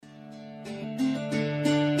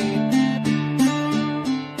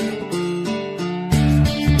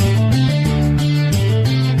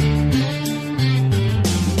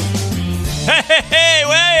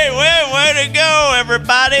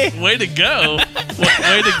Way to go.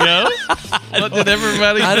 Way to go. What did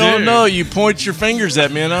everybody do? I don't know. You point your fingers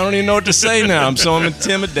at me, and I don't even know what to say now. I'm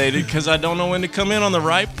intimidated because I don't know when to come in on the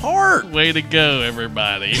right part. Way to go,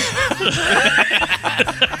 everybody.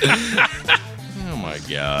 Oh, my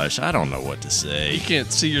gosh. I don't know what to say. You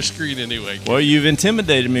can't see your screen anyway. Well, you've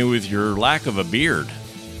intimidated me with your lack of a beard.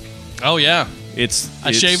 Oh, yeah.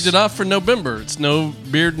 I shaved it off for November. It's no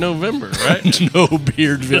beard November, right? No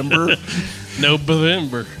beard November. No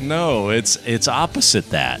November. No, it's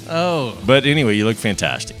opposite that. Oh. But anyway, you look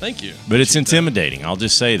fantastic. Thank you. But it's intimidating. I'll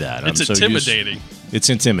just say that. It's intimidating. It's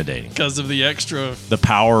intimidating. Because of the extra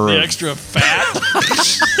fat.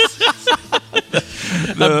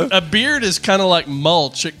 A beard is kind of like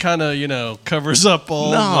mulch. It kind of, covers up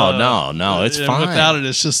all. No. It's fine. Without it,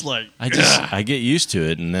 it's just like I get used to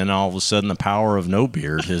it, and then all of a sudden the power of no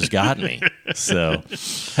beard has got me. So,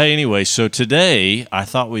 hey, anyway, so today I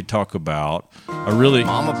thought we'd talk about a really.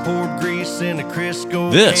 Mama poured grease in a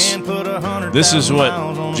Crisco This is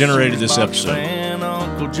what generated this episode.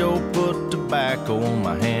 Uncle Joe put tobacco on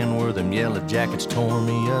my hand where them yellow jackets tore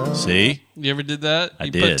me up. See? You ever did that? I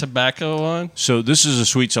you did. Put tobacco on? So this is a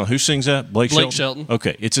sweet song. Who sings that? Blake Shelton.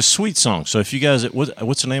 Okay, it's a sweet song. So if you guys,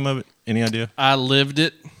 what's the name of it? Any idea? I Lived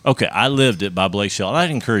It. Okay, I Lived It by Blake Shelton.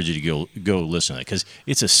 I'd encourage you to go listen to it because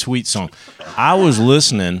it's a sweet song. I was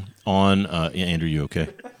listening on, Andrew, you okay?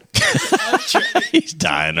 He's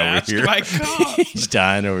dying over here. He's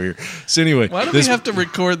dying over here. So anyway, why do we have to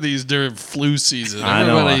record these during flu season?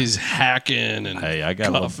 Everybody's hacking and I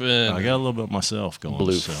got coughing. I got a little bit myself going.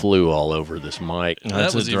 Blue flu all over this mic.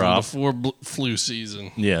 That was even before flu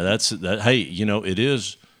season. Yeah, that's that. Hey, it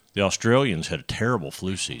is. The Australians had a terrible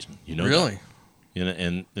flu season. Really? That?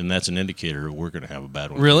 And that's an indicator we're going to have a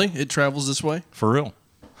bad one. Really? It travels this way? For real?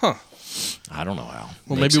 Huh. I don't know how.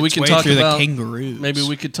 Well, maybe we can talk about the kangaroos. Maybe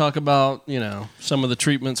we could talk about some of the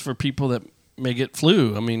treatments for people that may get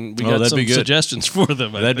flu. I mean, we got some suggestions for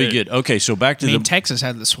them. That'd be good. Okay, so back to Texas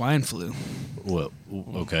had the swine flu. Well,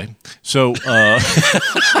 okay. So remember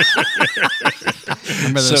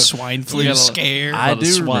the swine flu scare? I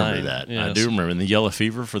do remember that. Yes. I do remember. And the yellow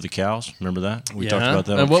fever for the cows. Remember that? We talked about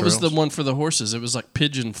that. And what was the one for the horses? It was like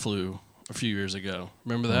pigeon flu a few years ago.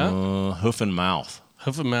 Remember that? Hoof and mouth.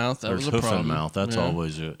 Hoof and mouth. That was a problem. Hoof and mouth. That's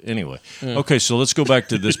always anyway. Yeah. Okay, so let's go back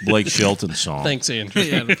to this Blake Shelton song. Thanks, Andrew.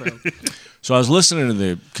 Yeah, no problem. So I was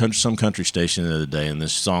listening to some country station the other day, and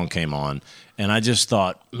this song came on, and I just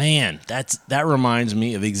thought, man, that reminds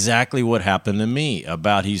me of exactly what happened to me.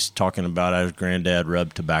 He's talking about how his granddad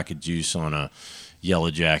rubbed tobacco juice on a yellow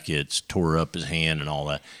jacket, tore up his hand and all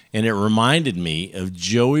that. And it reminded me of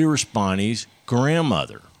Joey Respani's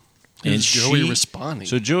grandmother. And Joey Respani.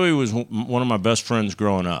 So Joey was one of my best friends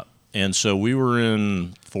growing up. And so we were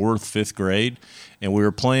in 4th, 5th grade, and we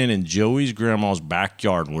were playing in Joey's grandma's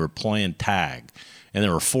backyard, and we were playing tag. And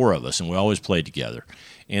there were 4 of us, and we always played together.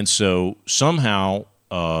 And so somehow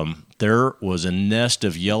there was a nest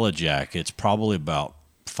of yellow jackets, probably about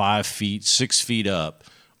 5 feet, 6 feet up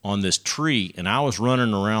on this tree. And I was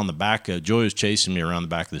running around the back of, Joey was chasing me around the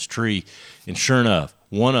back of this tree. And sure enough,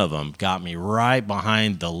 one of them got me right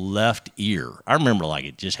behind the left ear. I remember like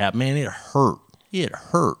it just happened. Man, it hurt. It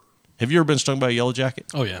hurt. Have you ever been stung by a yellow jacket?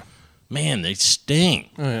 Oh, yeah. Man, they sting.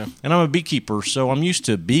 Oh, yeah. And I'm a beekeeper, so I'm used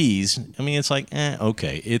to bees. I mean, it's like,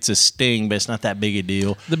 okay, it's a sting, but it's not that big a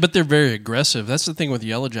deal. But they're very aggressive. That's the thing with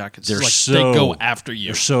yellow jackets. They go after you.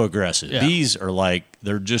 They're so aggressive. Yeah. Bees are like,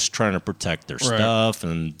 they're just trying to protect their stuff,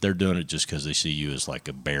 and they're doing it just because they see you as like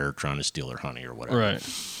a bear trying to steal their honey or whatever. Right.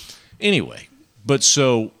 Anyway. But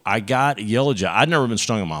so I got a yellow jacket. I'd never been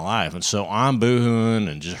stung in my life. And so I'm boohooing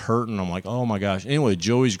and just hurting. I'm like, oh, my gosh. Anyway,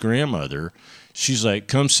 Joey's grandmother, she's like,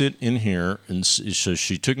 come sit in here. And so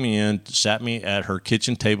she took me in, sat me at her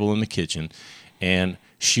kitchen table in the kitchen, and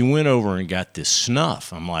she went over and got this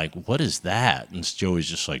snuff. I'm like, what is that? And Joey's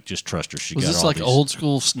just like, just trust her. Was this like old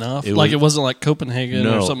school snuff? It wasn't like Copenhagen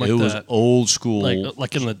or something like that? No, it was old school.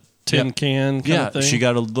 Like in the tin can kind of thing? She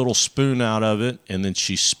got a little spoon out of it, and then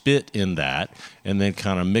she spit in that, and then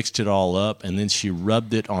kind of mixed it all up, and then she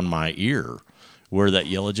rubbed it on my ear where that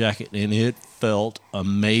yellow jacket, and it felt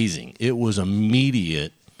amazing. It was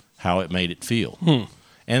immediate how it made it feel.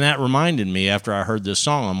 And that reminded me, after I heard this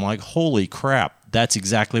song, I'm like, holy crap, that's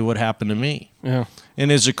exactly what happened to me. Yeah.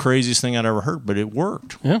 And it's the craziest thing I'd ever heard, but it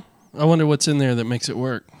worked. Yeah. I wonder what's in there that makes it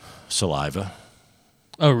work. Saliva.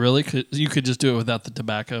 Oh, really? You could just do it without the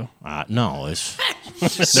tobacco? No, there's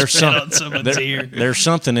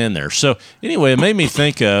something in there. So anyway, it made me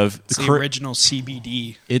think of the original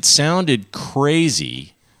CBD. It sounded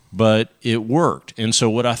crazy, but it worked. And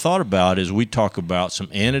so what I thought about is we talk about some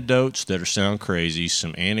antidotes that sound crazy,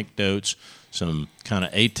 some anecdotes, some kind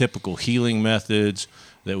of atypical healing methods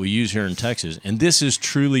that we use here in Texas. And this is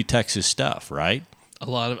truly Texas stuff, right? A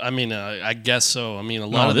lot of, I guess so. I mean, a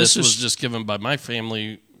lot of this was just given by my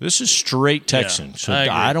family. This is straight Texan. Yeah, so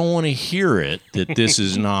I don't want to hear it that this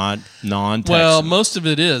is not non-Texan. Well, most of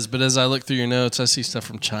it is, but as I look through your notes, I see stuff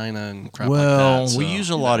from China and crap like that. Well, we use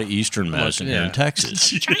a lot of Eastern medicine here in Texas.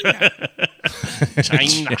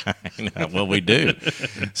 China. Well, we do.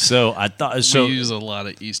 So I thought we use a lot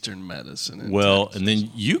of Eastern medicine. Texas. And then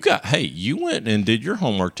you went and did your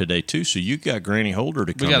homework today too. So you got Granny Holder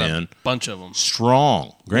to come in. We got a bunch of them.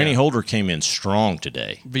 Strong. Granny Holder came in strong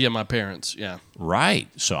today. Via my parents, yeah. Right.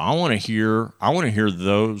 So I want to hear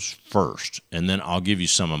those first, and then I'll give you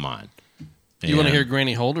some of mine. You want to hear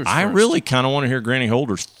Granny Holder's first? I really kind of want to hear Granny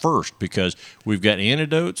Holder's first because we've got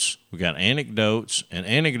antidotes, we've got anecdotes, and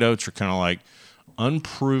anecdotes are kind of like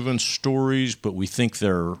unproven stories, but we think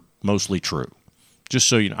they're mostly true. Just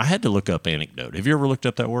so you know, I had to look up anecdote. Have you ever looked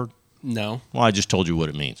up that word? No. Well, I just told you what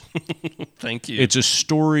it means. Thank you. It's a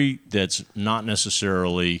story that's not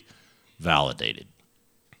necessarily validated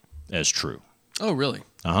as true. Oh, really?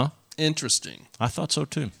 Uh-huh. Interesting. I thought so,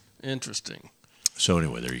 too. Interesting. So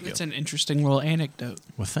anyway, there you go. It's an interesting little anecdote.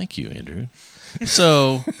 Well, thank you, Andrew.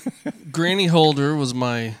 So, Granny Holder was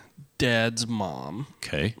my dad's mom.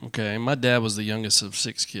 Okay. My dad was the youngest of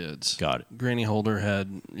 6 kids. Got it. Granny Holder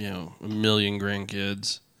had, a million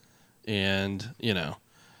grandkids. And,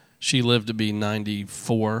 she lived to be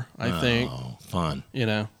 94, I think. Oh, fun.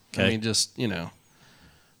 Okay. I mean, just,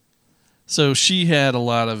 So she had a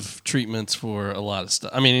lot of treatments for a lot of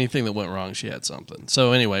stuff. I mean, anything that went wrong, she had something.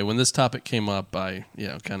 So anyway, when this topic came up, I,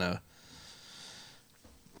 kind of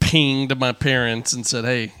pinged my parents and said,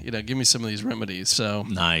 hey, give me some of these remedies. So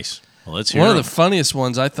nice. Well, let's hear one them. of the funniest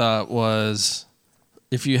ones I thought was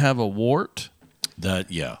if you have a wart,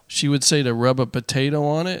 she would say to rub a potato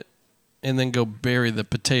on it and then go bury the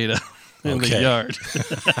potato in the yard.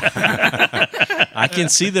 I can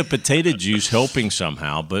see the potato juice helping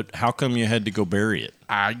somehow, but how come you had to go bury it?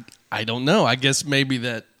 I don't know. I guess maybe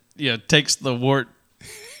that takes the wart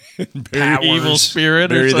evil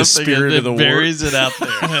spirit or something the spirit and of the buries it out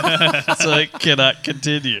there so it cannot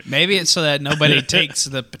continue. Maybe it's so that nobody takes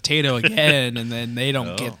the potato again and then they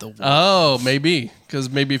don't get the wart. Oh, maybe.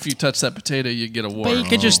 Because maybe if you touch that potato, you get a wart. But you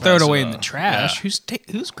could just throw it away in the trash. Yeah.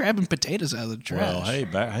 Who's grabbing potatoes out of the trash?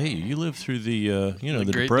 Well, hey, you lived through the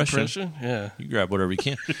the Great Depression. Yeah, you grab whatever you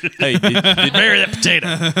can. Hey, did bury that potato?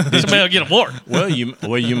 Somebody will get a wart. Well,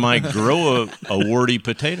 you might grow a warty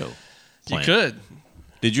potato plant. You could.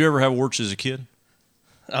 Did you ever have warts as a kid?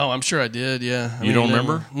 Oh, I'm sure I did. Yeah. You don't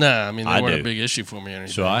remember? No, I mean they weren't a big issue for me or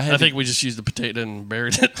anything. So I think we just used the potato and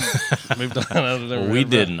buried it. Moved on. Well, we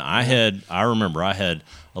didn't. I remember I had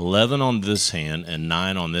 11 on this hand and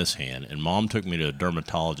 9 on this hand, and Mom took me to a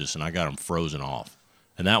dermatologist, and I got them frozen off,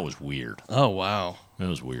 and that was weird. Oh wow, that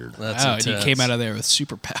was weird. That's intense. And you came out of there with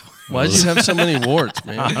superpower. Why'd you have so many warts,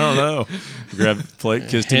 man? I don't know. Grabbed a plate,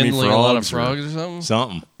 kissed me frogs. A lot of frogs or something.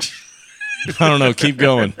 Something. I don't know. Keep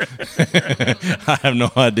going. I have no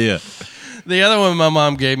idea. The other one my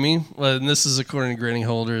mom gave me, and this is according to Granny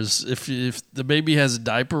Holder, is if the baby has a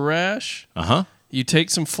diaper rash, you take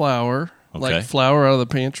some flour, like flour out of the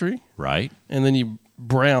pantry, right, and then you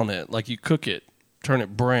brown it, like you cook it, turn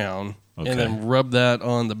it brown, and then rub that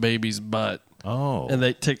on the baby's butt. Oh. And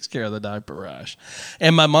that takes care of the diaper rash.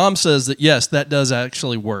 And my mom says that, yes, that does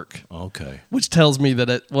actually work. Okay. Which tells me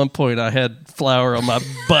that at one point I had flour on my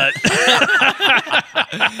butt.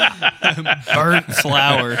 Burnt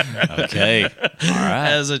flour. Okay. All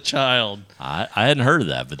right. As a child. I hadn't heard of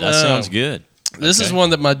that, but that sounds good. This is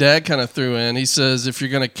one that my dad kind of threw in. He says if you're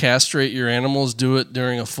going to castrate your animals, do it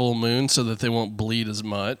during a full moon so that they won't bleed as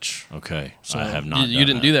much. Okay. So I have not You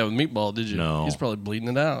didn't do that with Meatball, did you? No. He's probably bleeding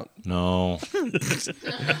it out. No.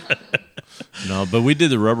 No, but we did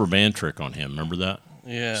the rubber band trick on him. Remember that?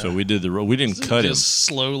 Yeah. So we did we didn't cut him.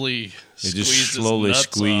 Slowly it just slowly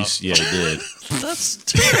squeezed. Yeah, it did. That's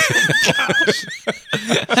terrible.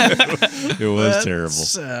 It was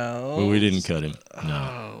terrible. But we didn't cut him.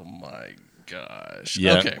 No. Oh my gosh.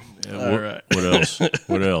 Yeah. Okay. All right. What else?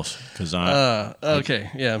 What else? Because okay.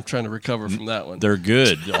 Yeah, I'm trying to recover from that one. They're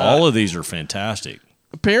good. All of these are fantastic.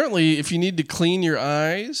 Apparently, if you need to clean your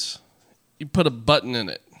eyes, you put a button in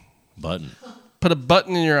it. Button. Put a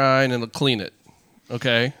button in your eye and it'll clean it.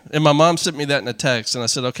 Okay. And my mom sent me that in a text, and I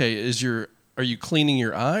said, "Okay, are you cleaning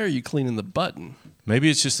your eye or are you cleaning the button?" Maybe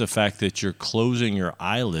it's just the fact that you're closing your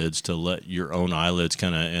eyelids to let your own eyelids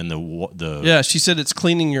kind of and the. Yeah, she said it's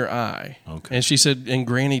cleaning your eye. Okay. And she said, and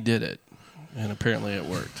Granny did it, and apparently it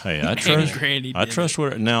worked. Hey, I trust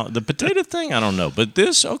what. Now the potato thing, I don't know, but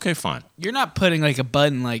this, okay, fine. You're not putting like a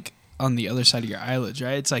button like on the other side of your eyelids,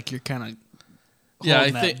 right? It's like you're kind of Yeah,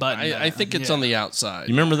 I think it's on the outside.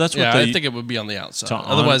 You remember that's what yeah, they... I think it would be on the outside.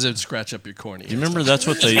 Otherwise, it would scratch up your cornea. You remember that's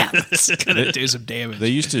what they... it's gonna do some damage. They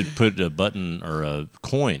used to put a button or a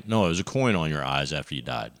coin. No, it was a coin on your eyes after you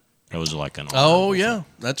died. That was like an... Oh, yeah.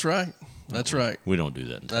 That's right. That's right. We don't do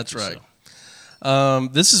that in Texas, That's right. So.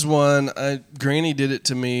 This is one... Granny did it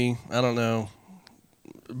to me. I don't know.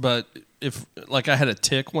 But... If like I had a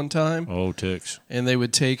tick one time, ticks, and they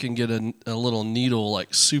would take and get a little needle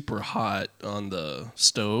like super hot on the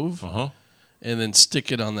stove, and then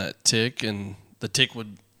stick it on that tick, and the tick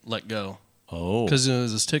would let go. Oh, because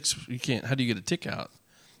those ticks, you can't. How do you get a tick out?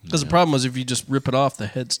 Because the problem was if you just rip it off, the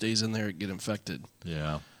head stays in there, it get infected.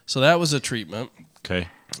 Yeah. So that was a treatment. Okay.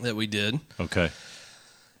 That we did. Okay.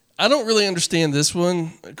 I don't really understand this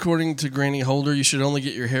one. According to Granny Holder, you should only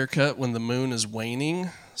get your hair cut when the moon is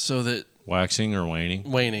waning, so that. Waxing or waning?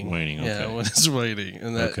 Waning. Okay. Yeah, when it's waning.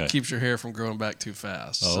 And that keeps your hair from growing back too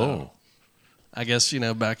fast. Oh. So I guess,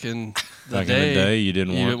 back in the day, you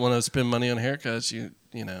didn't want to spend money on haircuts. You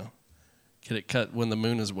get it cut when the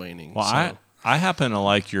moon is waning. Well, so. I happen to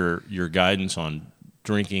like your guidance on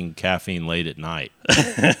drinking caffeine late at night.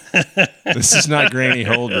 This is not Granny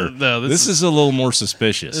Holder. No, this is a little more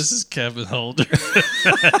suspicious. This is Kevin Holder.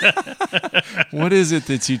 What is it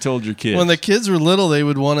that you told your kids? When the kids were little, they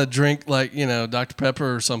would want to drink like, Dr.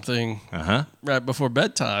 Pepper or something right before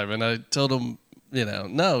bedtime. And I told them,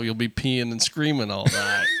 no, you'll be peeing and screaming all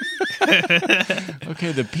night.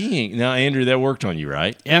 Okay, the peeing. Now, Andrew, that worked on you,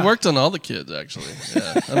 right? Yeah. It worked on all the kids, actually.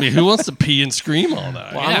 Yeah. I mean, who wants to pee and scream all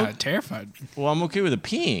night? Well, it terrified me. Well, I'm okay with the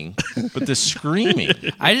peeing, but the screaming.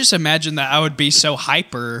 I just imagine that I would be so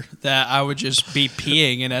hyper that I would just be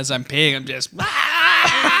peeing, and as I'm peeing, I'm just...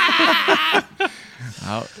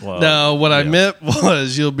 No, what I meant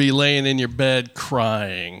was you'll be laying in your bed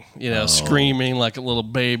crying, screaming like a little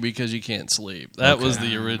baby because you can't sleep. That was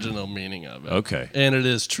the original meaning of it. Okay. And it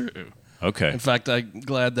is true. Okay. In fact, I'm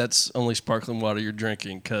glad that's only sparkling water you're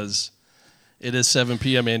drinking because it is 7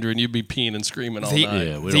 p.m., Andrew, and you'd be peeing and screaming all night.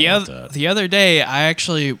 Yeah, we don't want that. The other day, I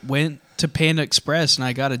actually went to Panda Express and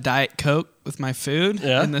I got a Diet Coke with my food.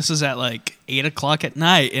 Yeah. And this is at like 8 o'clock at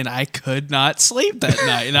night, and I could not sleep that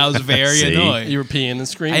night, and I was very annoyed. You were peeing and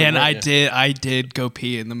screaming. And I did go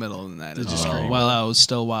pee in the middle of the night. Did you scream? While I was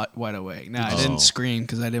still wide awake. No, I didn't scream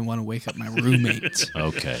because I didn't want to wake up my roommates.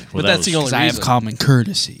 Okay. Well, but that's the only reason. I have common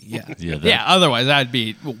courtesy. Yeah. Yeah. Otherwise, I'd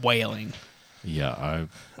be wailing. Yeah, I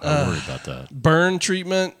worry about that. Burn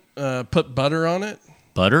treatment. Put butter on it.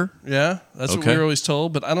 Butter? Yeah, that's what we were always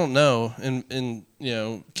told, but I don't know. And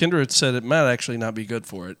Kendra had said it might actually not be good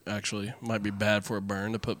for it. Actually, it might be bad for a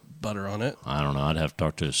burn to put butter on it. I don't know. I'd have to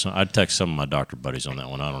talk to I'd text some of my doctor buddies on that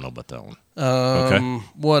one. I don't know about that one.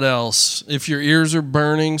 What else? If your ears are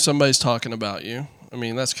burning, somebody's talking about you. I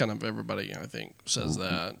mean, that's kind of everybody, I think, says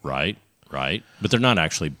that. Right. But they're not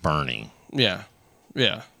actually burning. Yeah.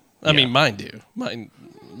 I mean, mine do. Mine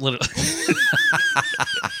literally.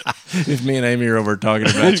 If me and Amy are over talking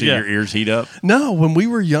about you, your ears heat up? No, when we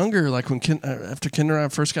were younger, like when after Kendra and I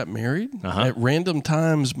first got married, at random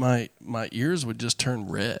times my ears would just turn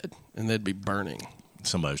red and they'd be burning.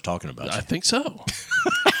 Somebody was talking about you. I think so.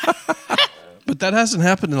 But that hasn't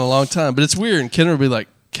happened in a long time. But it's weird. And Kendra would be like,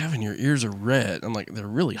 Kevin, your ears are red. I'm like, they're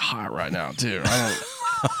really hot right now, too. I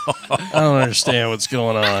don't understand what's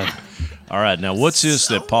going on. All right. Now, what's this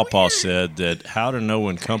that Pawpaw said that how to know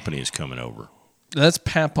when company is coming over? That's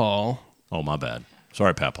Papaw. Oh, my bad.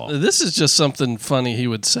 Sorry, Papaw. This is just something funny he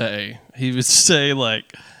would say. He would say,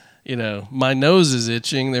 like, my nose is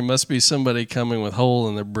itching. There must be somebody coming with hole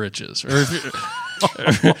in their britches. Or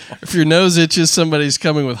if your nose itches, somebody's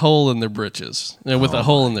coming with hole in their britches. With a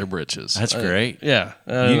hole in their britches. That's great. Yeah.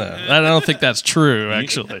 I don't think that's true,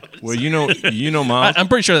 actually. Well, my... I'm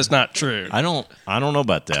pretty sure that's not true. I don't know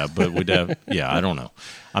about that, but we'd have... Yeah, I don't know.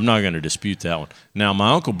 I'm not going to dispute that one. Now,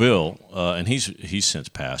 my Uncle Bill, and he's since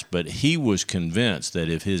passed, but he was convinced that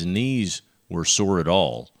if his knees were sore at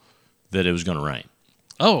all, that it was going to rain.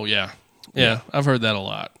 Oh, yeah. Yeah, I've heard that a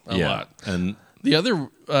lot. A lot. And the other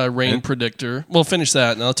rain predictor, well, finish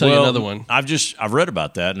that, and I'll tell you another one. I've read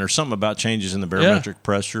about that, and there's something about changes in the barometric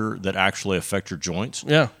pressure that actually affect your joints.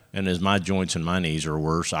 Yeah. And as my joints and my knees are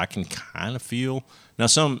worse, I can kind of feel... Now,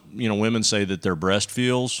 some women say that their breast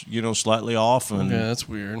feels slightly off, and that's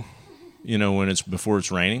weird. When it's before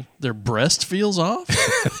it's raining, their breast feels off.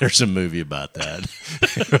 There's a movie about that.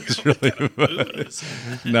 It was really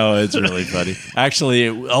funny. No, it's really funny. Actually,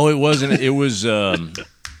 it wasn't. It was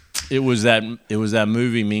that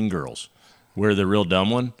movie Mean Girls, where the real dumb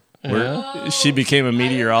one, where she became a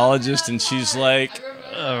meteorologist, and she's like.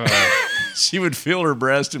 she would feel her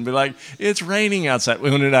breast and be like, "It's raining outside,"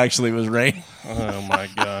 when it actually was raining. Oh my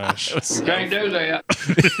gosh! You can't do that.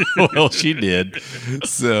 Well, she did.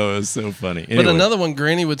 So it was so funny. Anyway. But another one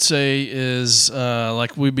Granny would say is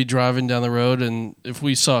like we'd be driving down the road, and if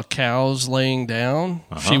we saw cows laying down,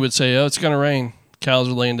 she would say, "Oh, it's going to rain. Cows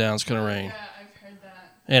are laying down. It's going to rain." Yeah, I've heard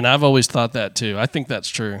that. And I've always thought that too. I think that's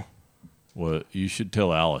true. Well, you should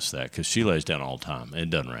tell Alice that because she lays down all the time and it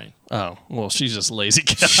doesn't rain. Oh, well, she's just a lazy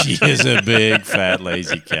cow. She is a big, fat,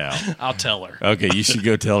 lazy cow. I'll tell her. Okay, you should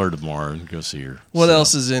go tell her tomorrow and go see her. What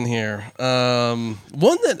else is in here? One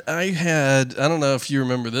that I had, I don't know if you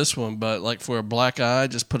remember this one, but like for a black eye,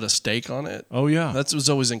 just put a steak on it. Oh, yeah. That was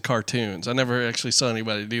always in cartoons. I never actually saw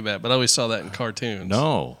anybody do that, but I always saw that in cartoons.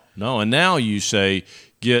 No. And now you say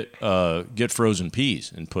get frozen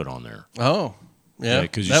peas and put on there. Oh, yeah.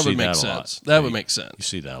 Because you that see would make that a sense. lot. That would make sense. You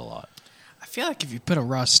see that a lot. I feel like if you put a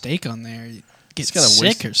raw steak on there, you get kinda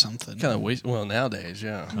sick or something. Kind of waste. Well, nowadays,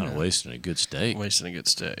 yeah. Kind of wasting a good steak. Wasting a good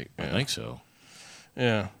steak. I think so.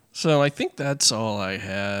 Yeah. So I think that's all I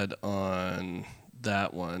had on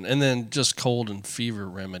that one. And then just cold and fever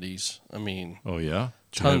remedies. I mean, Oh, yeah?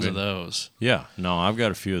 tons of those. Yeah. No, I've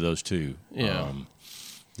got a few of those too. Yeah.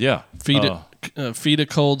 Yeah. Feed a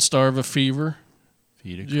cold, starve a fever.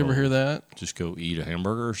 Did you ever hear that? Just go eat a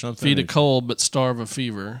hamburger or something? Feed a cold, but starve a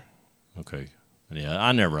fever. Okay. Yeah,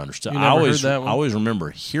 I never understood. You never heard that one? I always remember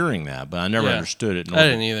hearing that, but I never understood it. I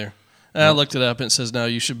didn't either. I looked it up and it says, no,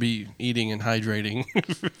 you should be eating and hydrating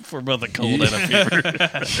for both a cold and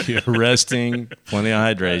a fever. Resting, plenty of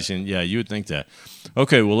hydration. Yeah, you would think that.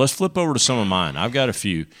 Okay, well, let's flip over to some of mine. I've got a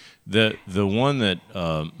few. The one that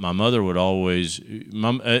my mother would always,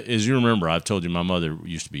 as you remember, I've told you my mother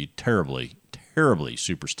used to be terribly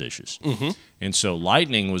superstitious. Mm-hmm. And so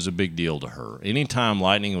lightning was a big deal to her. Anytime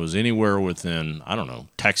lightning was anywhere within, I don't know,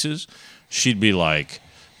 Texas, she'd be like,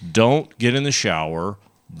 don't get in the shower,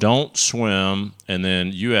 don't swim, and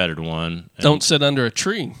then you added one. Don't sit under a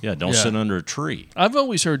tree. Yeah, don't sit under a tree. I've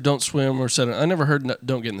always heard don't swim or sit. I never heard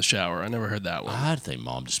don't get in the shower. I never heard that one. I think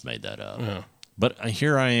Mom just made that up. Yeah. But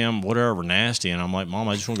here I am, whatever, nasty, and I'm like, Mom,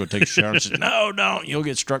 I just want to go take a shower. She says, no, don't. You'll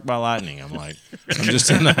get struck by lightning. I'm like, I'm just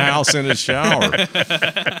in the house in a shower.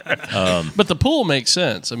 But the pool makes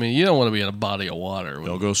sense. I mean, you don't want to be in a body of water.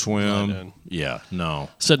 Don't go swim. Yeah, no.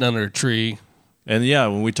 Sitting under a tree. And yeah,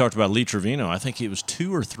 when we talked about Lee Trevino, I think it was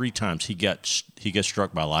 2 or 3 times he got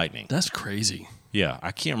struck by lightning. That's crazy. Yeah,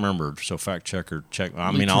 I can't remember. So fact checker, check.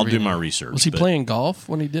 I mean, I'll do my research. Was he playing golf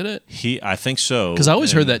when he did it? I think so. Because I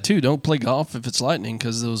always heard that too. Don't play golf if it's lightning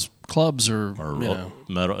because those clubs are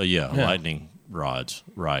metal. Yeah, lightning rods.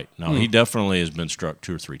 Right. No, he definitely has been struck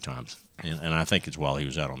 2 or 3 times, and I think it's while he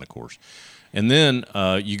was out on the course. And then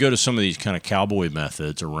you go to some of these kind of cowboy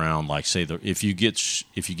methods around, like say if you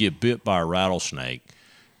get bit by a rattlesnake,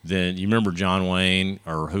 then you remember John Wayne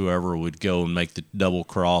or whoever would go and make the double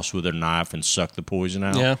cross with a knife and suck the poison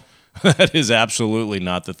out. Yeah, that is absolutely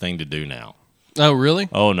not the thing to do now. Oh, really?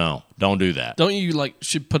 Oh no, don't do that. Don't you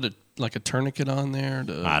should put a tourniquet on there?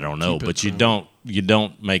 I don't know, but you don't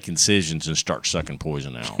make incisions and start sucking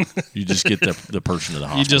poison out. You just get the person to the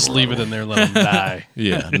hospital. You just leave it in there, let them die.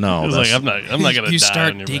 Yeah, no. It's like I'm not going to die. You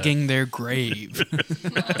start digging their grave.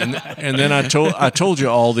 and then I told you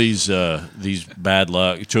all these bad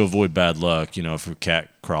luck to avoid bad luck. You know, if a cat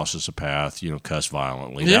crosses a path, cuss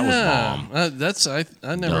violently. Yeah, that was Mom.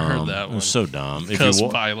 I never heard that one. It was so dumb. Cuss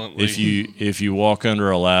violently. If you walk under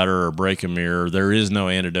a ladder or break a mirror, there is no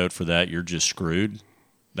antidote for that. You're just screwed.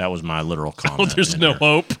 That was my literal comment. Oh, there's no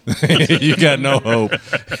hope. You got no hope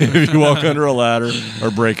if you walk under a ladder or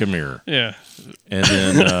break a mirror. Yeah.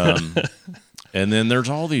 And then there's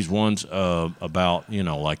all these ones about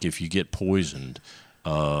like if you get poisoned,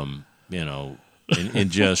 ingest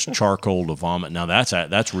charcoal to vomit. Now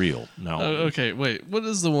that's real. No. Okay, wait. What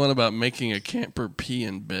is the one about making a camper pee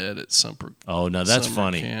in bed at summer? Oh, no, that's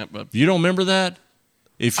funny. Camp? You don't remember that?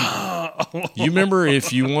 If you remember,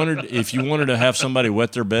 if you wanted to have somebody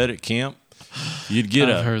wet their bed at camp, you'd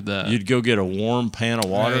heard that. You'd go get a warm pan of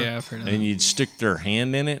water, I've heard of that. and you'd stick their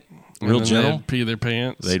hand in it, real and gentle. They'd pee their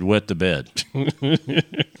pants. They'd wet the bed.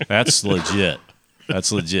 That's legit.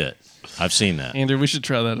 That's legit. I've seen that. Andrew, we should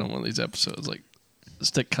try that on one of these episodes. Like,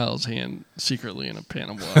 stick Kyle's hand secretly in a pan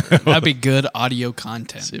of water. That'd be good audio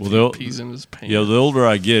content. See if he pees in his pants. Yeah, the older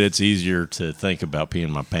I get, it's easier to think about peeing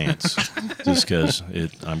my pants, just because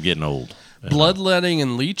I'm getting old. Bloodletting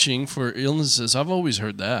and leeching for illnesses. I've always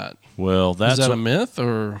heard that. Well, that's is that a myth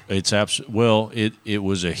or it's it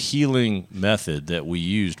was a healing method that we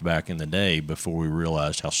used back in the day before we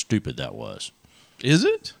realized how stupid that was. Is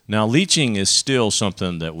it? Now, leeching is still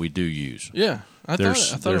something that we do use. Yeah, I thought it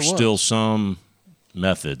was. There's still some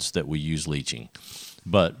methods that we use leeching.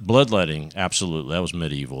 But bloodletting, absolutely, that was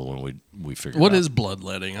medieval, and we figured What out. is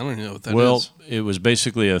bloodletting? I don't even know what that is. Well, it was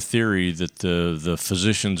basically a theory that the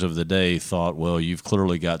physicians of the day thought, well, you've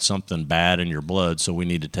clearly got something bad in your blood, so we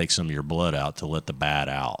need to take some of your blood out to let the bad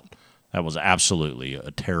out. That was absolutely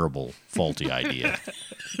a terrible, faulty idea.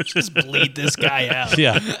 Just bleed this guy out.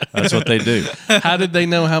 Yeah, that's what they do. How did they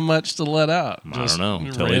know how much to let out? I don't know.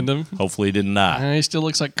 Until Random. Hopefully he didn't die. He still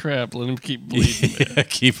looks like crap. Let him keep bleeding. Yeah,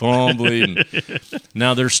 keep on bleeding.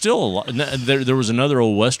 Now, there's still a lot. There was another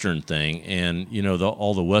old Western thing, and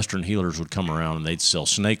all the Western healers would come around and they'd sell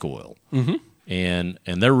snake oil. Mm-hmm. And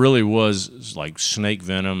there really was like snake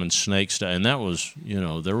venom and snake stuff, and that was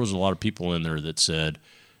there was a lot of people in there that said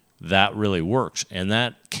that really works, and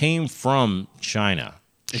that came from China.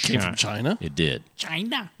 It came from China? It did.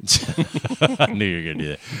 China. I knew you were going to do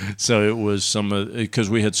that. So it was because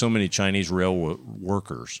we had so many Chinese railroad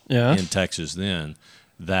workers in Texas then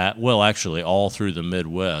that, well, actually all through the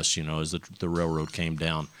Midwest, as the railroad came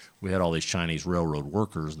down, we had all these Chinese railroad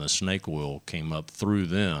workers, and the snake oil came up through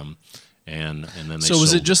them. And then they so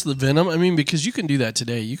was it just the venom? I mean, because you can do that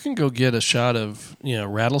today. You can go get a shot of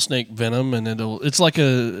rattlesnake venom, and it's like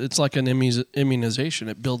an immunization.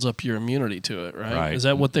 It builds up your immunity to it, right? Is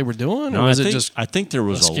that what they were doing, or was it just? I think there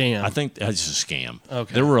was a scam. I think that's a scam.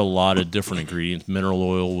 Okay. There were a lot of different ingredients. Mineral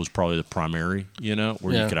oil was probably the primary,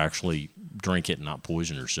 where you could actually drink it and not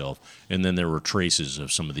poison yourself. And then there were traces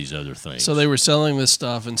of some of these other things. So they were selling this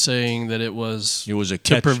stuff and saying that it was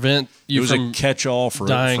to prevent you from a catch-all for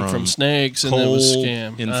dying from snakes, cold, and it was a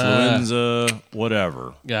scam. Influenza,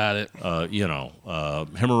 whatever. Got it.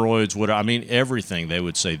 Hemorrhoids, whatever. I mean, everything. They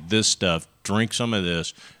would say, this stuff, drink some of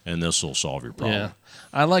this, and this will solve your problem. Yeah.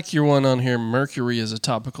 I like your one on here, mercury as a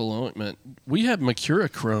topical ointment. We had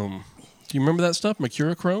mercurochrome. Do you remember that stuff,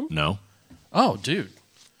 mercurochrome? No. Oh, dude.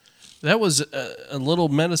 That was a little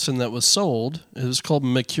medicine that was sold. It was called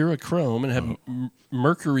mercurochrome, and it had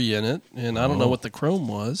mercury in it, and I don't know what the chrome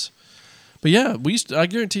was. But yeah, I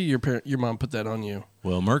guarantee your mom put that on you.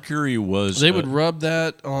 Well, mercury was... They would rub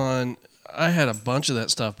that on... I had a bunch of that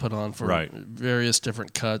stuff put on for right. various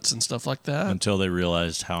different cuts and stuff like that. Until they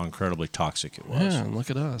realized how incredibly toxic it was. Yeah, and look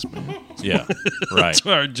at us, man. Yeah, right. That's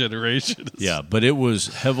our generation. Yeah, but it was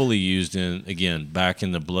heavily used back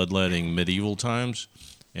in the bloodletting medieval times,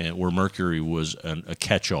 and where mercury was a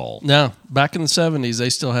catch-all. No, back in the 70s, they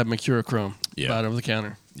still had mercurochrome out over the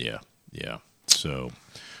counter. Yeah. So,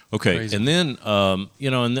 okay, Crazy. and then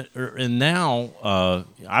and now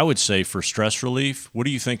I would say for stress relief, what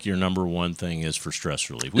do you think your number one thing is for stress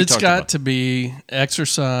relief? It's got to be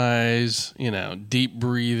exercise, deep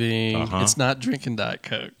breathing. It's not drinking Diet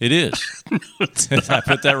Coke. It is. I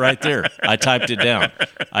put that right there. I typed it down.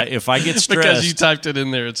 If I get stressed, because you typed it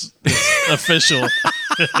in there, it's official.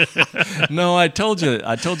 No, I told you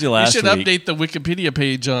last week. You should update the Wikipedia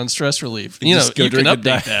page on stress relief. You can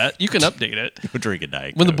update that. You can update it. Go drink a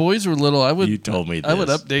Diet Coke. When the boys were little, You told me I would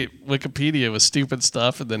update Wikipedia with stupid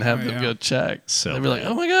stuff and then have them go check. So they'd be like,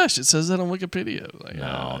 "Oh my gosh, it says that on Wikipedia." Like,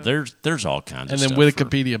 no, there's all kinds of stuff. stuff. And then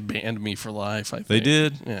Wikipedia banned me for life. I think they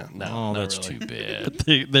did. Yeah. No. Oh, that's really. too bad.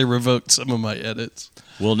 But they revoked some of my edits.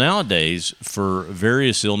 Well, nowadays, for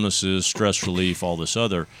various illnesses, stress relief, all this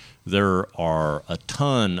other, there are a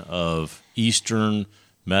ton of Eastern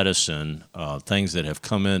medicine, things that have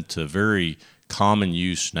come into very common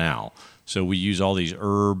use now. So we use all these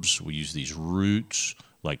herbs. We use these roots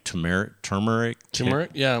like turmeric.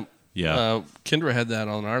 Turmeric, yeah. Yeah. Kendra had that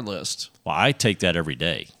on our list. Well, I take that every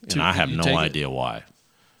day, and I have no idea why.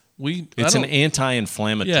 It's an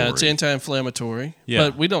anti-inflammatory. Yeah, it's anti-inflammatory. Yeah.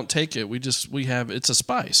 But we don't take it. It's a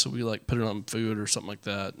spice, so we put it on food or something like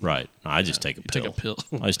that. Right. I just take a pill. Take a pill.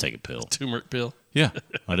 I just take a pill. Turmeric pill. Yeah,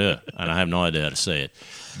 I do. And I have no idea how to say it.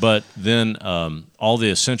 But then all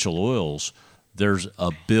the essential oils, there's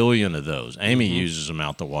a billion of those. Amy uses them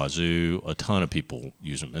out the wazoo. A ton of people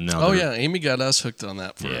use them. And now Amy got us hooked on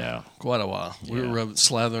that for quite a while. We were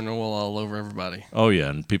slathering oil all over everybody. Oh, yeah.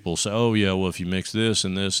 And people say, oh, yeah, well, if you mix this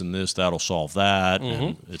and this and this, that'll solve that,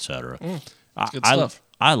 and et cetera. Good stuff.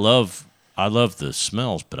 I love the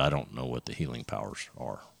smells, but I don't know what the healing powers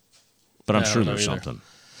are. But I'm sure there's something.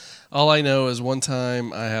 All I know is one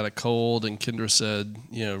time I had a cold, and Kendra said,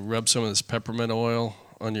 rub some of this peppermint oil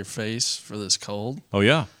on your face for this cold. Oh,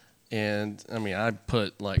 yeah. And, I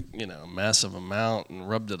put, a massive amount and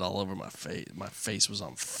rubbed it all over my face. My face was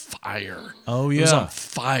on fire. Oh, yeah. It was on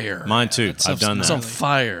fire. Mine, too. I've done that. It's on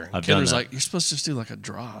fire. I've done that. like, you're supposed to just do, a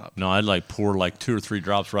drop. No, I'd, pour, 2 or 3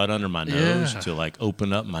 drops right under my nose to,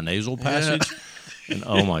 open up my nasal passage. And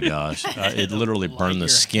oh my gosh, it literally burned the your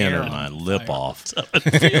skin hair of my on lip fire. off.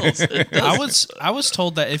 I was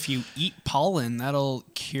told that if you eat pollen, that'll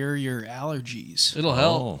cure your allergies. It'll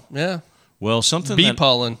help. Yeah. Well, something Bee that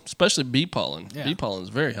pollen, especially bee pollen. Yeah. Bee pollen is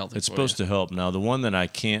very healthy. it's for supposed you. to help. Now, the one that I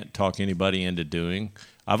can't talk anybody into doing,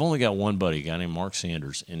 I've only got one buddy, a guy named Mark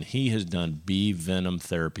Sanders, and he has done bee venom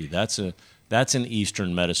therapy. That's an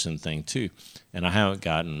Eastern medicine thing too, and I haven't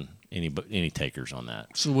gotten any takers on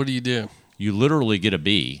that. So what do you do? You literally get a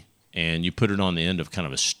bee and you put it on the end of kind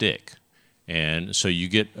of a stick. And so you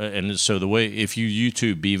get, and so the way, if you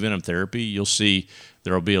YouTube bee venom therapy, you'll see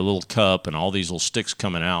there'll be a little cup and all these little sticks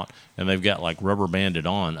coming out, and they've got like rubber banded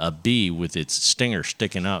on a bee with its stinger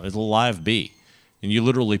sticking out. It's a live bee. And you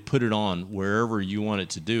literally put it on wherever you want it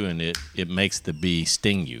to do, and it makes the bee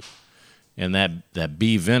sting you. And that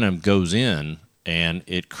bee venom goes in, and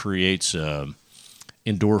it creates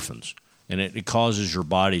endorphins. And it causes your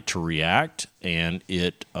body to react, and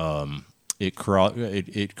it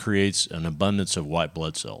creates an abundance of white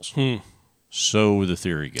blood cells. So the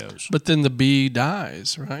theory goes. But then the bee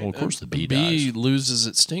dies, right? Well, of course the bee bee loses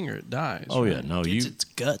its stinger. It dies. Oh right? yeah, no, Gets you. its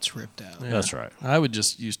guts ripped out. Yeah. That's right. I would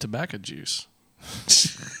just use tobacco juice.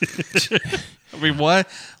 I mean, why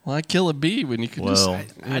kill a bee when you could Well,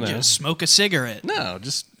 just I just smoke a cigarette. no,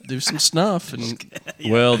 just do some snuff and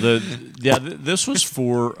Well, this was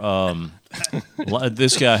for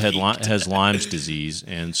this guy has Lyme's disease,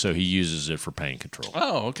 and so he uses it for pain control.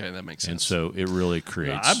 oh, okay, that makes And sense. so it really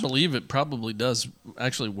creates I believe it probably does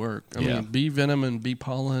actually work. I Yeah. mean, bee venom and bee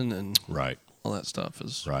pollen and right. all that stuff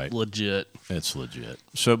is Right. legit. It's legit.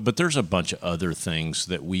 So, but there's a bunch of other things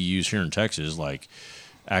that we use here in Texas, like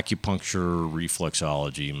acupuncture,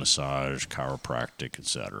 reflexology, massage, chiropractic,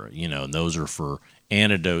 etc. And those are for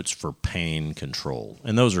antidotes for pain control,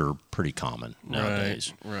 and those are pretty common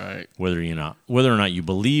nowadays. Right. Whether or not you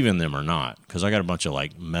believe in them or not, because I got a bunch of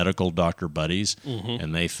like medical doctor buddies,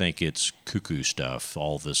 and they think it's cuckoo stuff.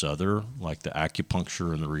 All this other, like the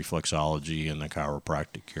acupuncture and the reflexology and the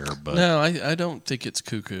chiropractic care, but No, I don't think it's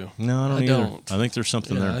cuckoo. no, I don't I either. don't. I think there's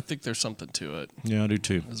something Yeah, there. I think there's something to it Yeah, I do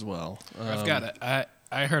too. as well. I've got it.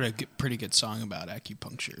 I heard a pretty good song about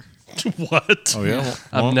acupuncture. What? Oh yeah,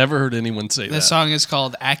 I've never heard anyone say The that. song is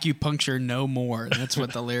called "Acupuncture No More." That's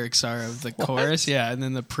what the lyrics are of the chorus. Yeah, and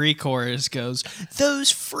then the pre-chorus goes,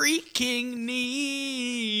 "Those freaking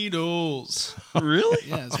needles." Really?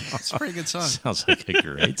 Yeah, it's a pretty good song. sounds like a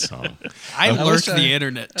great song. I wish lurked I- the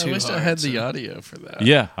internet too I wish hard. I had the so- audio for that.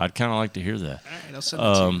 Yeah, I'd kind of like to hear that. All right, I'll send it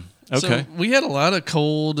to you. Okay. So we had a lot of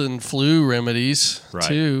cold and flu remedies Right.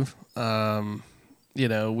 too.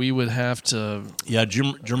 We would have to Yeah, did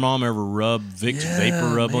your mom ever rub Vicks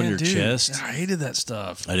vapor rub on man, your dude, chest? I hated that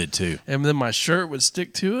stuff. I did too. And then my shirt would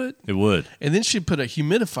stick to it. It would. And then she'd put a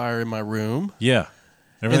humidifier in my room. Yeah.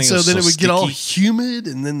 And so was then it would get all sticky, humid,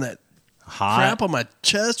 and then that hot, crap on my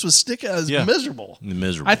chest was sticking. I was Yeah. miserable.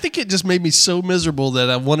 miserable. I think it just made me so miserable that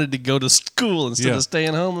I wanted to go to school instead Yeah. of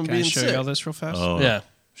staying home and Can I being show sick. you all this real fast? Oh, Yeah.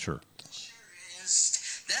 sure.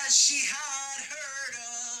 That she had heard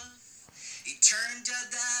of. He turned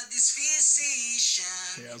out that this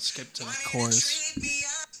physician Here, I'll skip to the wanted to chorus. treat me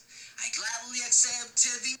up. I gladly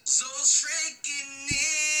accepted those freaking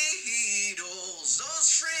needles. Those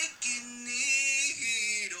freaking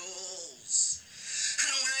needles. I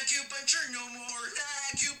don't want acupuncture no more.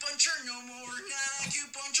 Not acupuncture no more. Not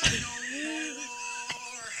acupuncture no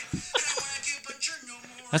more. I don't want acupuncture no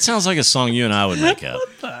more. That sounds like a song you and I would make up.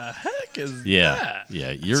 What the heck is Yeah. that?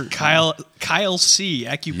 Yeah. You're Kyle C.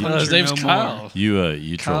 Acupuncture His name's No Kyle. More.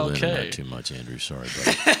 you troll the Kyle internet K. too much, Andrew. Sorry,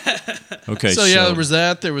 buddy. Okay. So yeah, there was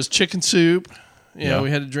that. There was chicken soup. Yeah. We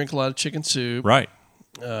had to drink a lot of chicken soup. right.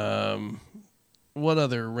 What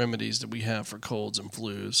other remedies did we have for colds and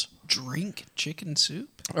flus? Drink chicken soup?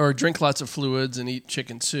 Or drink lots of fluids and eat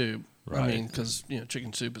chicken soup. I Right. mean, because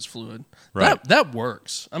chicken soup is fluid. Right. That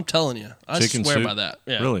works. I'm telling you. I Chicken swear soup? by that.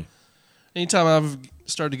 Yeah. Really? Anytime I've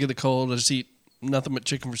started to get a cold, I just eat nothing but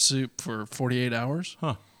chicken for soup for 48 hours.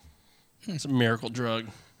 Huh. It's a miracle drug.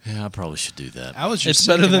 Yeah, I probably should do that. I was just It's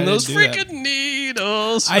better sick and than I those didn't do that. freaking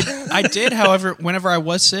needles. I did, however, whenever I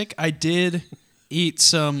was sick, I did eat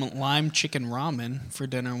some lime chicken ramen for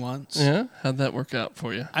dinner once. Yeah? How'd that work out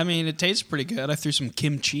for you? I mean, it tastes pretty good. I threw some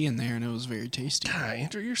kimchi in there, and it was very tasty. God,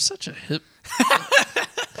 Andrew, you're such a hip.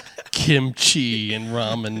 Kimchi and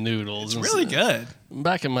ramen noodles. It's really good.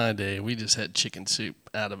 Back in my day, we just had chicken soup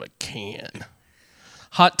out of a can.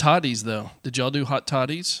 Hot toddies, though. Did y'all do hot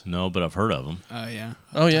toddies? No, but I've heard of them. Oh, yeah.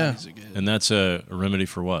 Oh, yeah. These are good. And that's a remedy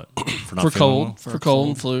for what? For not For feeling cold, well? for cold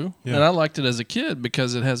and flu. Yeah. And I liked it as a kid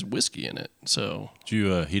because it has whiskey in it. So, Did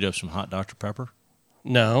you heat up some hot Dr. Pepper?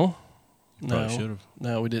 no. Probably should have.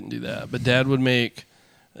 No, we didn't do that. But Dad would make,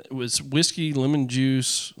 it was whiskey, lemon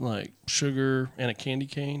juice, like sugar, and a candy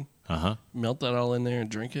cane. Melt that all in there and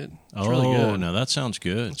drink it. It's really good. Now that sounds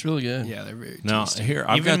good. It's really good. Yeah, they're very Now tasty. here,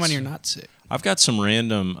 Even when you're not sick. I've got some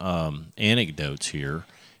random anecdotes here.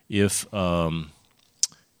 If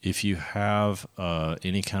you have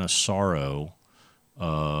any kind of sorrow,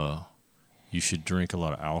 you should drink a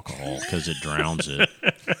lot of alcohol because it drowns it.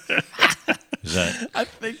 Is that I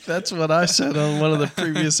think that's what I said on one of the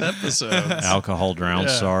previous episodes. alcohol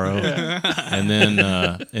drowns sorrow? And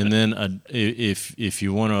then if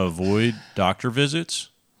you want to avoid doctor visits,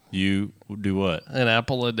 you do what? An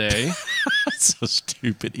apple a day. That's so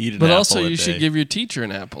stupid. Eat an But apple also, a you day. should give your teacher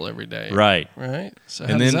an apple every day. Right. Right? So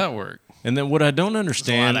And how does then- that work? And then what I don't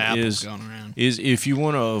understand There's a lot of is apples going around. if you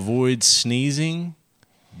want to avoid sneezing,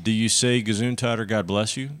 do you say Gesundheit or God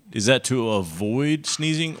bless you? Is that to avoid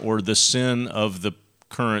sneezing or the sin of the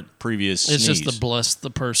current previous It's sneeze? just to bless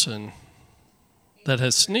the person that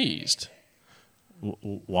has sneezed.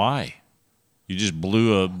 Why? You just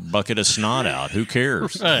blew a bucket of snot out. Who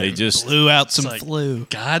cares? Right. They just Blew out some like- flu.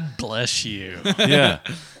 God bless you. yeah.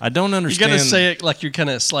 I don't You understand. got to say it like you're kind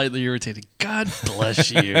of slightly irritated. God bless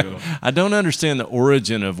you. I don't understand the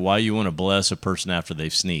origin of why you want to bless a person after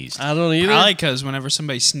they've sneezed. I don't either. Probably because whenever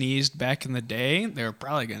somebody sneezed back in the day, they were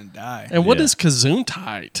probably going to die. And what Yeah. is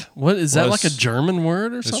Gesundheit? What is that Well, like a it's- German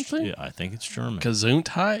word or It's- something? Yeah, I think it's German.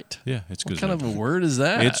 Gesundheit? Yeah, it's What good. kind of a word is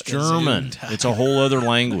that? It's German. It's a whole other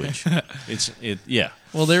language. Yeah.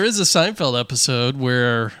 Well, there is a Seinfeld episode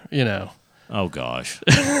where, you know, Oh gosh.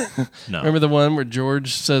 No. remember the one where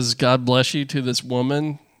George says "God bless you" to this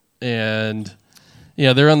woman, and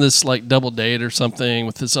they're on this like double date or something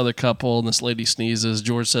with this other couple, and this lady sneezes.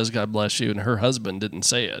 George says "God bless you," and her husband didn't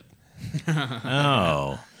say it,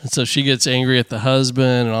 Oh. and so she gets angry at the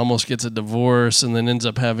husband and almost gets a divorce, and then ends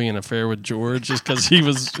up having an affair with George just because he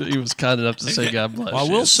was kind enough to say "God bless Well, I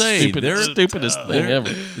you." will It's say, stupidest thing ever.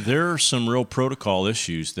 There are some real protocol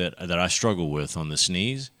issues that I struggle with on the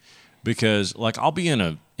sneeze, because like I'll be in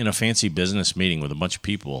a fancy business meeting with a bunch of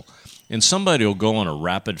people, and somebody will go on a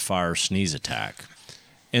rapid fire sneeze attack,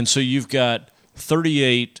 and so you've got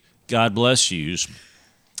 38 God bless yous.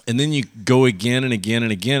 And then you go again and again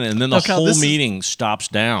and again, and then the Kyle, whole this is- meeting stops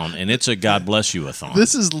down, and it's a God bless you-a-thon.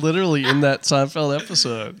 This is literally in that Seinfeld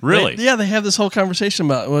episode. Really? They have this whole conversation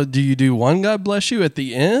about, well, do you do one God bless you at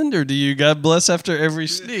the end, or do you God bless after every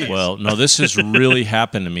sneeze? Well, no, this has really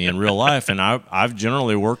happened to me in real life, and I've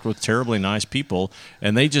generally worked with terribly nice people,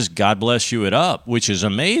 and they just God bless you it up, which is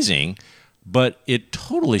amazing, but it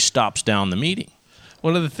totally stops down the meeting.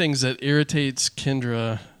 One of the things that irritates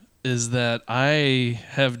Kendra is that I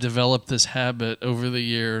have developed this habit over the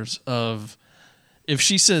years of, if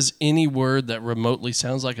she says any word that remotely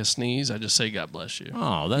sounds like a sneeze, I just say God bless you.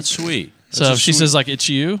 Oh, that's sweet. So if she says like it's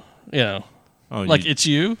you, oh, like it's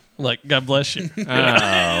you, like God bless you.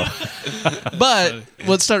 oh, But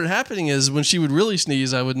what started happening is when she would really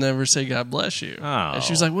sneeze, I would never say God bless you. Oh. And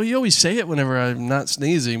she was like, well, you always say it whenever I'm not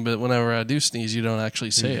sneezing, but whenever I do sneeze, you don't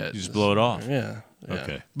actually say it. you just blow it off. Yeah. Yeah.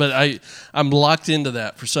 Okay. But I'm locked into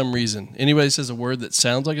that for some reason. Anybody says a word that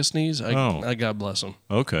sounds like a sneeze, Oh. I God bless them.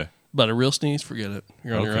 Okay. But a real sneeze, forget it.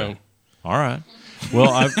 You're on your Okay. own. All right.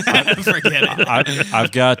 Well, Forget it.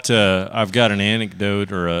 I've got an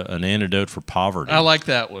anecdote or an antidote for poverty. I like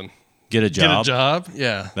that one. Get a Get job. a job?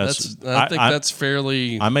 Yeah. I think that's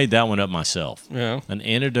fairly, I made that one up myself. yeah. An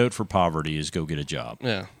antidote for poverty is go get a job.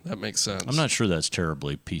 Yeah, that makes sense. I'm not sure that's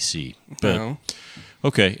terribly PC, but No.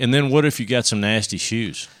 okay. And then what if you got some nasty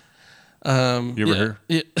shoes? You ever heard?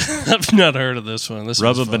 Yeah. I've not heard of this one. This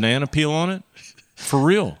Rub a one's fun. banana peel on it? For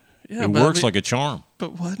real. Yeah, it but I works mean- like a charm.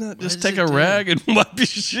 But why not just does take it a do? rag and wipe your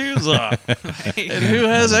shoes off? And who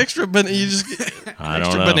has extra bananas? You just get I don't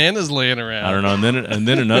extra know. bananas laying around. I don't know. And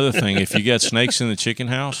then another thing, if you got snakes in the chicken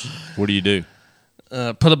house, what do you do?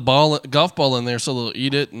 Put a golf ball in there so they'll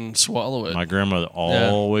eat it and swallow it. My grandmother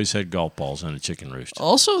always had golf balls in a chicken roost.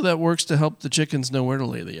 Also, that works to help the chickens know where to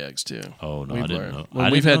lay the eggs too. Oh, no, We've I didn't learned. know. When I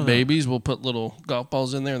we've didn't had know that. babies, we'll put little golf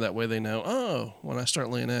balls in there. That way, they know. Oh, when I start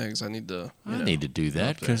laying eggs, I need to. I need to do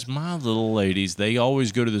that because my little ladies, they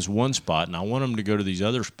always go to this one spot, and I want them to go to these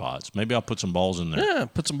other spots. Maybe I'll put some balls in there. Yeah,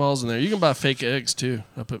 put some balls in there. You can buy fake eggs too.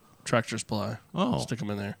 I put Tractor Supply. Oh. Stick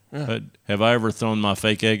them in there. Yeah. But have I ever thrown my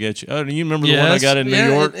fake egg at you? Oh, do you remember the one I got in New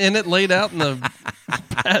York? and it laid out in the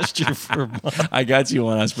pasture for a month. I got you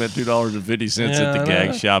one. I spent $2.50 Yeah, at the I gag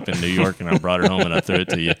know. shop in New York, and I brought it home and I threw it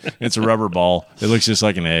to you. It's a rubber ball. It looks just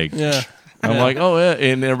like an egg. Yeah. I'm like, oh, yeah.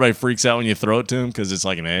 And everybody freaks out when you throw it to them because it's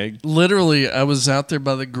like an egg. Literally, I was out there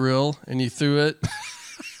by the grill and you threw it.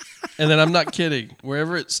 And then I'm not kidding.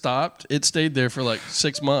 Wherever it stopped, it stayed there for like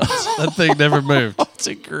 6 months. That thing never moved. It's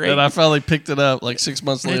a great. And I finally picked it up like 6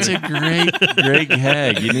 months later. It's a great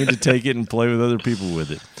gag. You need to take it and play with other people with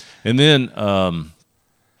it. And then,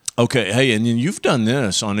 okay, hey, and then you've done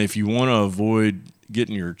this on if you want to avoid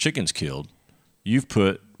getting your chickens killed, you've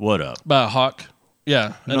put what up? By a hawk.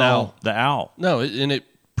 Yeah, an owl. The owl. No, and it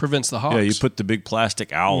prevents the hawks. Yeah, you put the big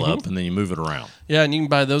plastic owl up and then you move it around. Yeah, and you can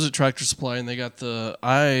buy those at Tractor Supply, and they got the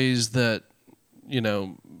eyes that,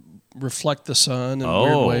 reflect the sun in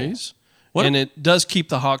weird ways. And it does keep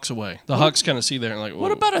the hawks away. The hawks kind of see there and like, whoa.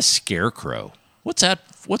 What about a scarecrow? What's that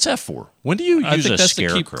for? When do you use I think a that's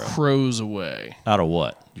scarecrow? to keep crows away. Out of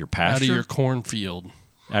what? Your pasture? Out of your cornfield.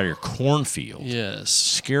 Out of your cornfield. Yes.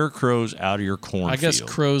 Scarecrows out of your cornfield. I guess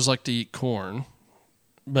crows like to eat corn.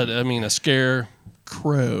 But, I mean, a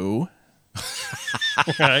scarecrow.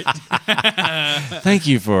 Right? Thank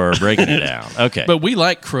you for breaking it down. Okay. But we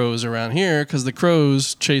like crows around here because the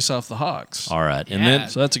crows chase off the hawks. All right. And Yeah. then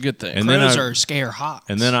So that's a good thing. And Crows then are scare hawks.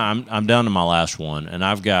 And then I'm down to my last one, and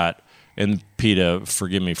I've got, and PETA,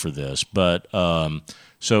 forgive me for this, but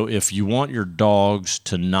so if you want your dogs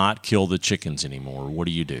to not kill the chickens anymore, what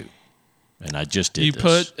do you do? And I just did You this.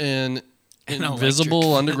 put an An invisible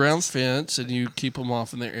electric underground fence, and you keep them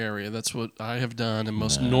off in their area. That's what I have done, and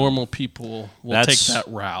most normal people will take That's- that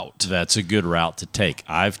route. That's a good route to take.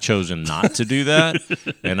 I've chosen not to do that,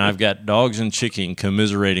 and I've got dogs and chicken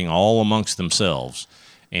commiserating all amongst themselves.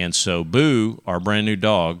 And so Boo, our brand new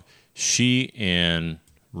dog, she and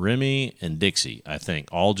Remy and Dixie, I think,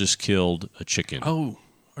 all just killed a chicken. Oh,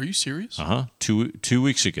 are you serious? 2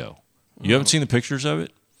 weeks ago. You haven't seen the pictures of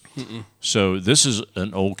it? So this is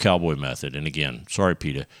an old cowboy method. And again, sorry,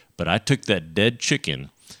 PETA, but I took that dead chicken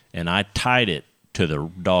and I tied it to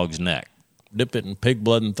the dog's neck. Dip it in pig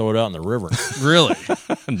blood and throw it out in the river. Really?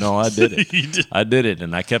 No, I did it. You did. I did it,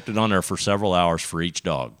 and I kept it on there for several hours for each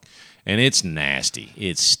dog. And it's nasty.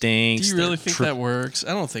 It stinks. Do you really They're think that works? I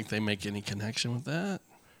don't think they make any connection with that.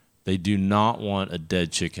 They do not want a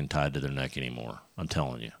dead chicken tied to their neck anymore. I'm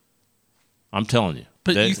telling you. I'm telling you.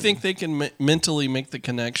 But That- you think they can mentally make the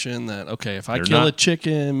connection that, okay, if I They're kill a not-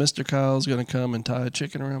 chicken, Mr. Kyle's going to come and tie a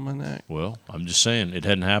chicken around my neck? Well, I'm just saying it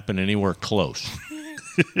hadn't happened anywhere close.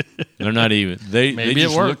 They're not even. They Maybe it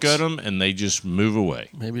just look works. at them and they just move away.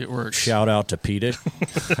 Maybe it works. Shout out to PETA.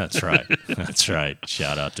 That's right. That's right.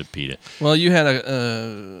 Shout out to PETA. Well, you had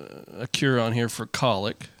a cure on here for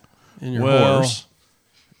colic in your Well, horse.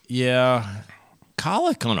 Yeah.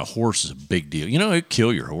 Colic on a horse is a big deal. You know, it'd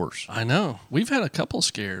kill your horse. I know. We've had a couple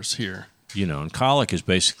scares here. You know, and colic is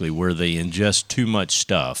basically where they ingest too much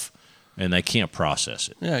stuff and they can't process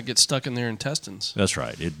it. Yeah, it gets stuck in their intestines. That's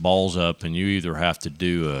right. It balls up, and you either have to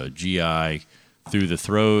do a GI through the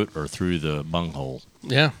throat or through the bunghole,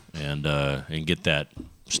 Yeah. and get that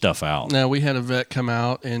stuff out. Now, we had a vet come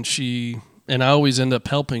out, and I always end up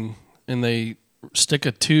helping, and they stick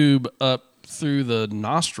a tube up through the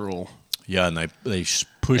nostril. Yeah, and they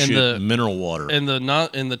push And it the- mineral water. And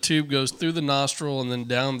the tube goes through the nostril and then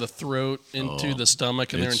down the throat into the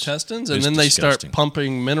stomach and their it's- intestines, and it's then they disgusting. start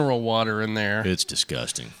pumping mineral water in there. It's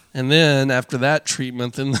disgusting. And then after that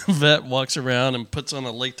treatment, then the vet walks around and puts on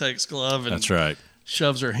a latex glove and That's right.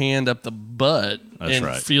 shoves her hand up the butt That's and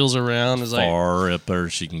right. feels around. Is like, Far up there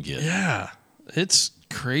as she can get. yeah, it's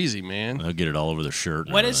crazy, man. They'll get it all over their shirt.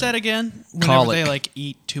 and What is that everything. again? Whenever Colic. they like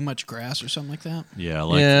eat too much grass or something like that. Yeah,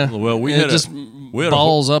 like Yeah. well, we And had it just we had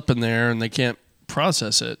balls up in there and they can't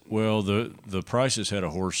process it. Well, the Prices had a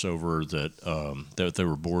horse over that they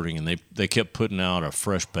were boarding, and they kept putting out a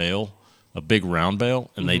fresh bale, a big round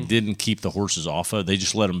bale, and they didn't keep the horses off of it. They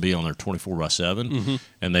just let them be on there 24/7,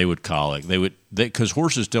 and they would colic. Because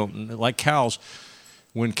horses don't like cows.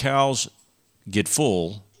 When cows get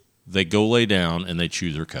full, they go lay down and they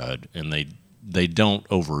chew their cud, and they don't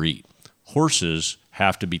overeat. Horses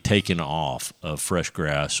have to be taken off of fresh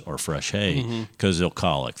grass or fresh hay because they'll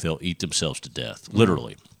colic. They'll eat themselves to death,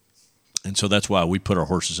 literally. And so that's why we put our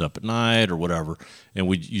horses up at night or whatever, and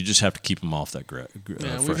you just have to keep them off that Yeah,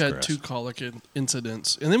 fresh we've had grass. 2 colic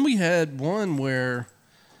incidents. And then we had one where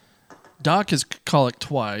Doc has colic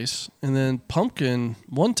twice, and then Pumpkin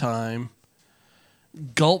one time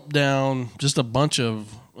gulped down just a bunch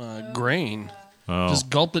of grain. Oh, Just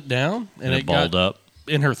gulped it down, and it balled got up.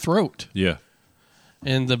 in her throat. Yeah,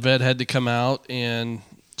 And the vet had to come out and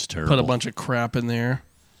it's terrible. put a bunch of crap in there.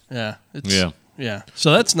 Yeah. Yeah. Yeah.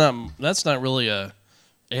 So that's not really a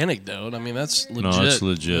anecdote. I mean, that's legit. No, it's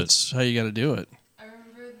legit. That's how you got to do it. I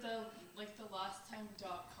remember the last time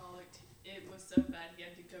Doc colicked, it was so bad he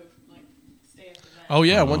had to go stay at the vet. Oh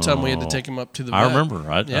yeah, one time we had to take him up to the vet. I remember.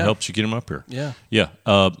 I helped you get him up here. Yeah. Yeah.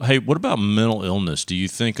 Hey, what about mental illness? Do you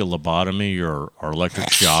think a lobotomy or electric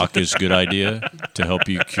shock is a good idea to help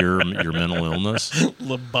you cure your mental illness?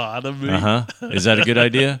 Lobotomy. Is that a good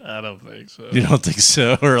idea? I don't think so. You don't think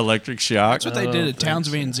so? Or electric shock? That's what they did at Towns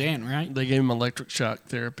Van Zandt, right? They gave him electric shock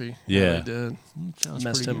therapy. Yeah. They did. Sounds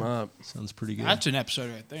Messed pretty him good. up. Sounds pretty good. That's an episode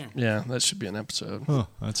right there. Yeah, that should be an episode. Huh,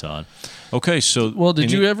 that's odd. Okay, so Well, did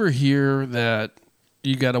you ever hear that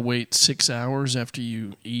you got to wait 6 hours after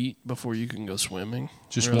you eat before you can go swimming?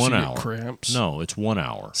 Just Or else 1 you get hour? Cramps. No, it's 1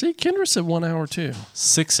 hour. See, Kendra said 1 hour too.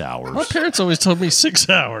 6 hours. My parents always told me 6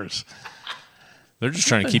 hours. They're just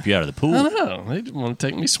trying to keep you out of the pool. I know. They just want to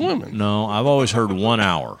take me swimming. No, I've always heard 1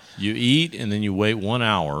 hour. You eat and then you wait 1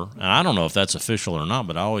 hour. And I don't know if that's official or not,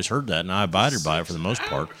 but I always heard that and I abided by it for the most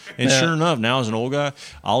part. And Yeah. sure enough, now as an old guy,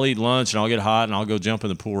 I'll eat lunch and I'll get hot and I'll go jump in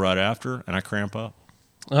the pool right after and I cramp up.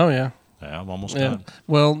 Oh, yeah. Yeah, I'm almost Yeah. done.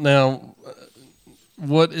 Well, now,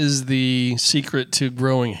 what is the secret to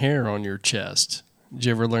growing hair on your chest? Did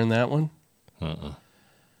you ever learn that one? Pump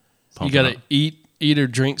You it got to up. eat or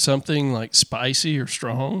drink something like spicy or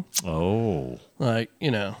strong. Oh. Like,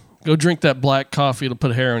 go drink that black coffee. It'll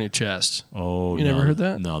put hair on your chest. Oh, You never heard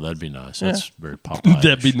that? No, that'd be nice. Yeah. That's very Popeye.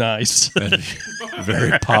 That'd be nice. That'd be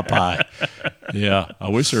very Popeye. Yeah. I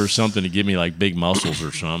wish there was something to give me like big muscles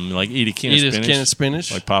or something. Like eat a can Eat of a spinach. can of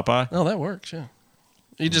spinach. Like Popeye. Oh, that works, yeah.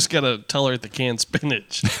 You just got to tolerate the canned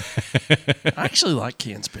spinach. I actually like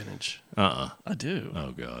canned spinach. I do.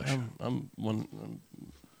 Oh, gosh. I'm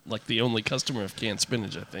like the only customer of canned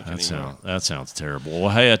spinach, I think. That sounds terrible. Well,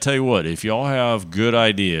 hey, I tell you what, if y'all have good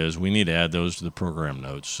ideas, we need to add those to the program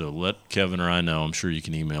notes. So let Kevin or I know. I'm sure you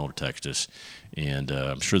can email or text us. And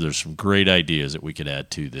I'm sure there's some great ideas that we could add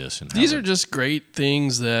to this. And These are just great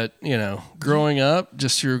things that, growing up,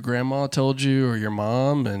 just your grandma told you or your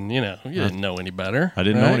mom, and, you didn't know any better. I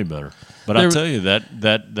didn't know any better. But I'll tell you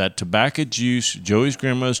that tobacco juice, Joey's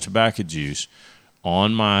grandma's tobacco juice,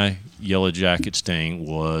 on my yellow jacket stain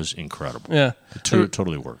was incredible. Yeah. It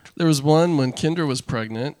totally worked. There was one when Kendra was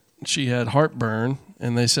pregnant. She had heartburn,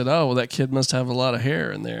 and they said, oh, well, that kid must have a lot of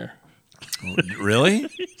hair in there. Really?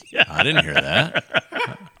 Yeah. I didn't hear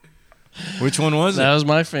that. Which one was That it? was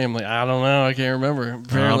my family. I don't know. I can't remember.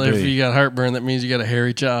 Apparently, if you got heartburn, that means you got a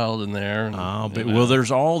hairy child in there. Well,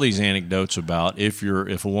 there's all these anecdotes about if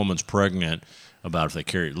a woman's pregnant, about if they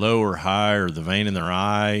carry it low or high or the vein in their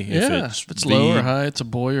eye. Yeah, if it's low or high, it's a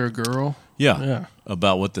boy or a girl. Yeah,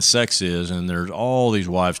 about what the sex is, and there's all these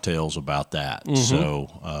wives' tales about that. Mm-hmm.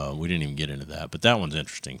 So we didn't even get into that, but that one's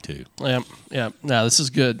interesting too. Yeah. No, this is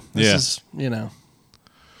good. This is.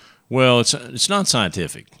 Well, it's not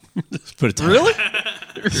scientific. Let's put it that Really?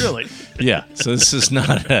 way. Really? Yeah. So this is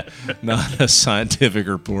not a scientific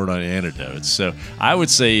report on antidotes. So I would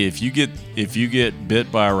say if you get bit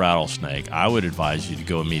by a rattlesnake, I would advise you to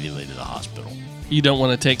go immediately to the hospital. You don't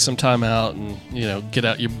want to take some time out and get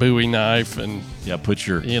out your Bowie knife and put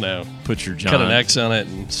your cut an X on it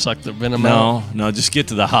and suck the venom out. No, just get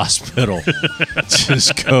to the hospital.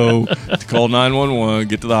 Just go call 911,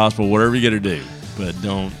 get to the hospital, whatever you got to do. But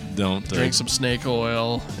don't Drink some snake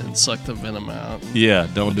oil and suck the venom out. Yeah,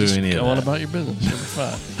 don't do any of that. Go on about your business. You'll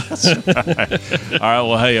be fine. All right.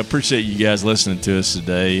 Well, hey, I appreciate you guys listening to us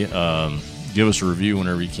today. Give us a review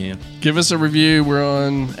whenever you can. Give us a review. We're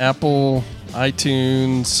on Apple,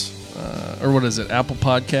 iTunes, or what is it? Apple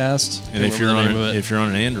Podcasts. And if you're on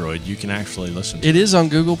an Android, you can actually listen to it. It is on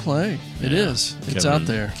Google Play. It is. It's Kevin, out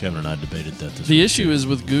there. Kevin and I debated that this The week, issue too. is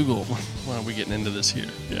with Google. Why are we getting into this here?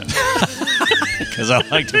 Yeah. Because I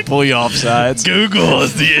like to pull you off sides. Google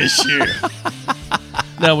is the issue.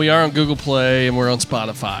 No, we are on Google Play and we're on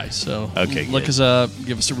Spotify. So Okay, look good. us up.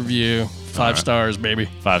 Give us a review. 5 stars, baby.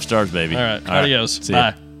 5 stars, baby. All right. Adios. See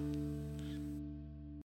ya. Bye.